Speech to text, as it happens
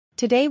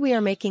Today we are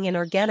making an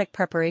organic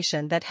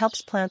preparation that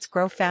helps plants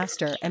grow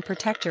faster and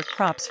protect your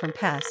crops from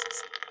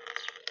pests.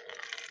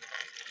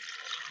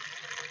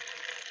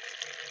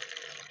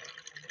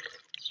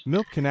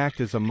 Milk can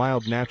act as a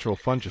mild natural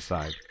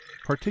fungicide,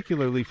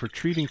 particularly for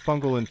treating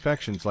fungal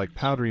infections like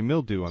powdery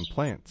mildew on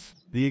plants.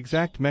 The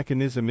exact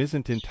mechanism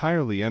isn't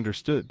entirely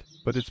understood,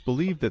 but it's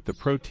believed that the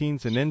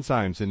proteins and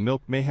enzymes in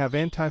milk may have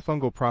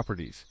antifungal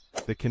properties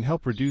that can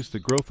help reduce the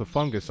growth of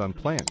fungus on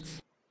plants.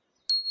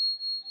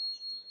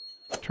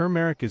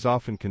 Turmeric is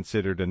often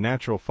considered a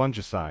natural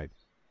fungicide,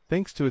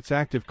 thanks to its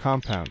active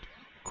compound,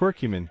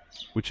 curcumin,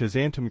 which has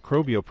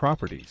antimicrobial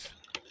properties.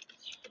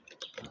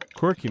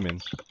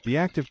 Curcumin, the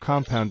active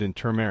compound in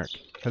turmeric,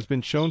 has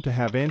been shown to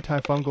have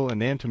antifungal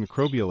and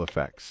antimicrobial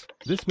effects.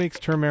 This makes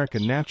turmeric a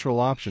natural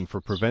option for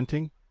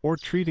preventing or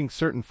treating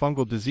certain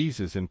fungal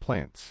diseases in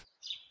plants.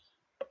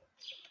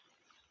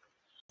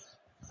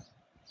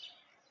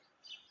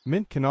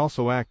 Mint can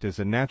also act as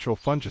a natural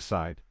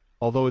fungicide,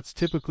 although it's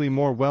typically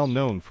more well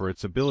known for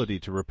its ability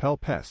to repel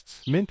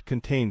pests. Mint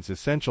contains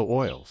essential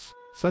oils,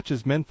 such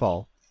as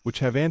menthol, which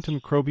have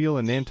antimicrobial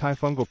and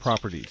antifungal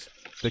properties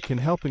that can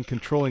help in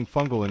controlling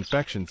fungal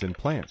infections in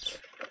plants.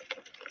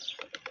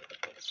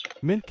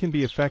 Mint can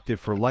be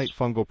effective for light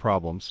fungal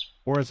problems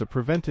or as a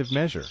preventive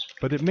measure,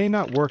 but it may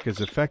not work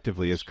as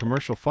effectively as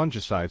commercial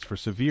fungicides for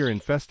severe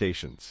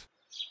infestations.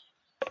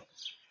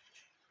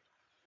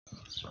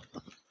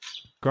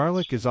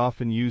 Garlic is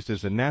often used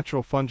as a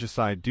natural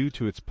fungicide due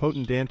to its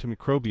potent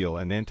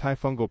antimicrobial and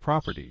antifungal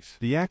properties.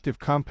 The active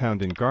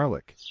compound in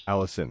garlic,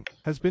 allicin,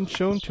 has been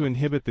shown to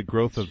inhibit the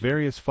growth of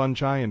various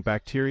fungi and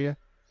bacteria,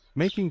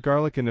 making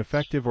garlic an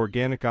effective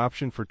organic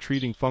option for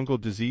treating fungal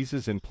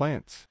diseases in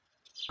plants.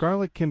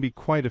 Garlic can be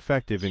quite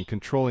effective in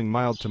controlling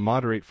mild to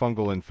moderate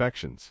fungal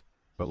infections,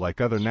 but like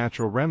other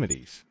natural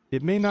remedies,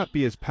 it may not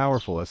be as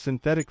powerful as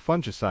synthetic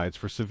fungicides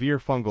for severe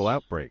fungal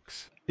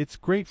outbreaks. It's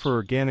great for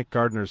organic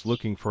gardeners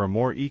looking for a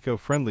more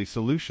eco-friendly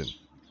solution.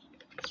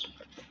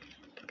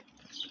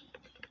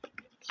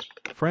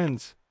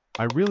 Friends,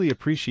 I really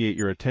appreciate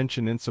your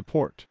attention and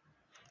support.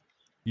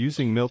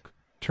 Using milk,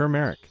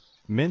 turmeric,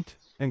 mint,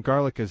 and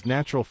garlic as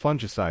natural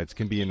fungicides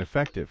can be an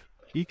effective,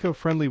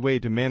 eco-friendly way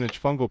to manage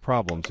fungal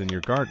problems in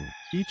your garden.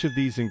 Each of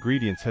these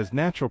ingredients has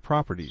natural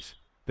properties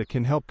that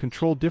can help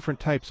control different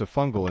types of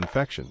fungal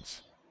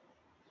infections.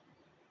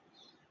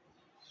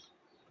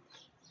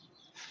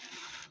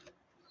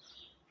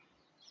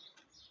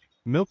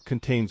 Milk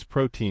contains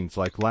proteins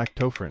like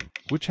lactoferrin,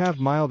 which have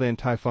mild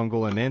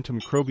antifungal and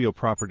antimicrobial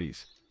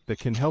properties that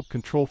can help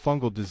control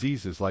fungal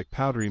diseases like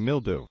powdery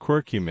mildew.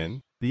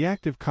 Curcumin, the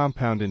active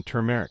compound in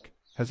turmeric,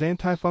 has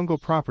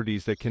antifungal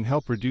properties that can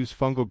help reduce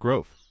fungal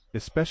growth,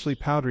 especially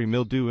powdery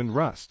mildew and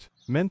rust.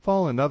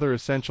 Menthol and other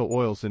essential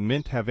oils in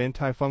mint have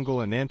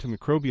antifungal and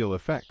antimicrobial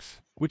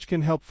effects, which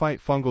can help fight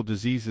fungal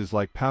diseases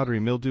like powdery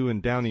mildew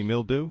and downy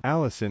mildew.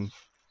 Allicin,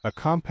 a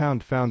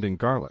compound found in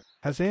garlic,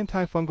 has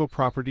antifungal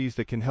properties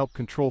that can help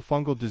control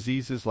fungal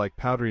diseases like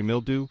powdery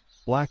mildew,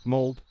 black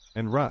mold,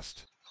 and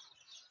rust.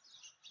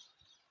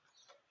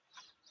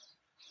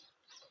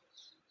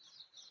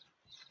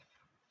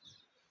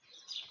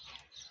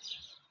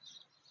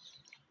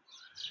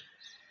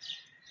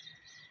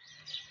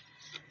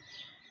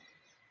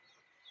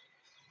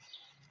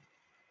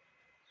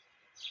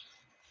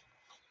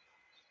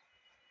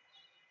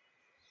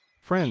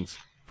 Friends,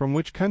 from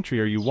which country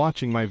are you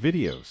watching my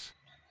videos?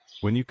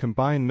 When you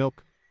combine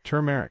milk,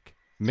 turmeric,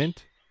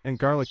 mint, and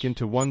garlic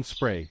into one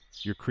spray,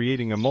 you're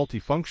creating a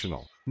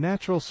multifunctional,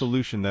 natural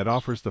solution that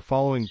offers the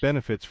following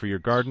benefits for your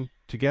garden.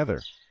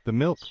 Together, the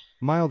milk,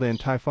 mild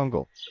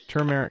antifungal,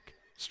 turmeric,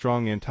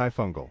 strong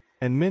antifungal,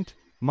 and mint,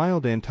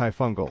 mild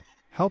antifungal,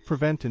 help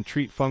prevent and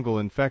treat fungal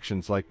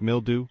infections like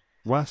mildew,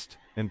 rust,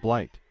 and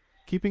blight,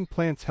 keeping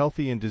plants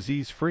healthy and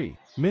disease-free.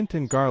 Mint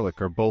and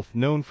garlic are both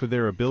known for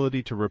their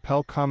ability to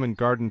repel common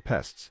garden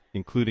pests,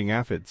 including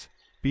aphids,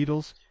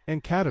 beetles,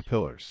 and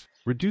caterpillars,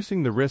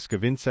 reducing the risk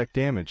of insect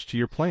damage to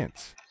your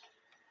plants.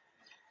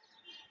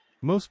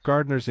 Most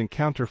gardeners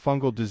encounter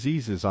fungal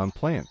diseases on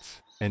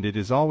plants, and it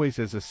is always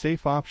as a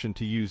safe option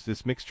to use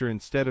this mixture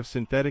instead of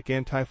synthetic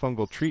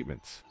antifungal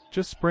treatments.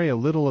 Just spray a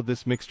little of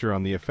this mixture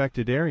on the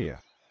affected area.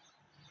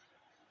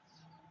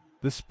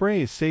 The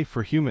spray is safe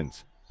for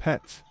humans,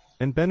 pets,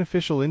 and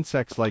beneficial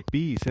insects like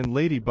bees and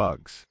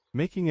ladybugs,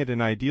 making it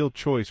an ideal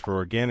choice for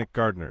organic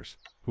gardeners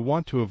who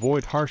want to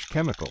avoid harsh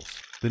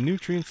chemicals. The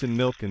nutrients in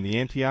milk and the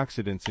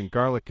antioxidants in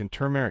garlic and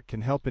turmeric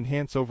can help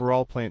enhance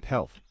overall plant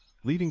health,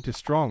 leading to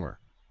stronger,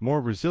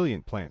 more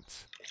resilient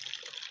plants.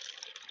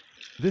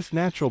 This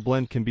natural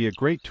blend can be a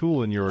great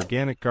tool in your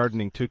organic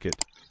gardening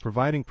toolkit,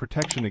 providing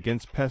protection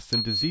against pests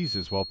and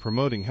diseases while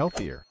promoting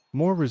healthier,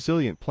 more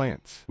resilient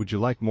plants. Would you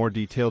like more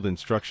detailed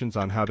instructions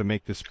on how to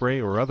make the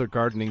spray or other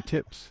gardening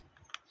tips?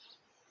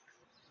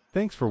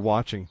 Thanks for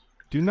watching.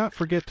 Do not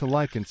forget to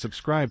like and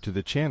subscribe to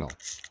the channel.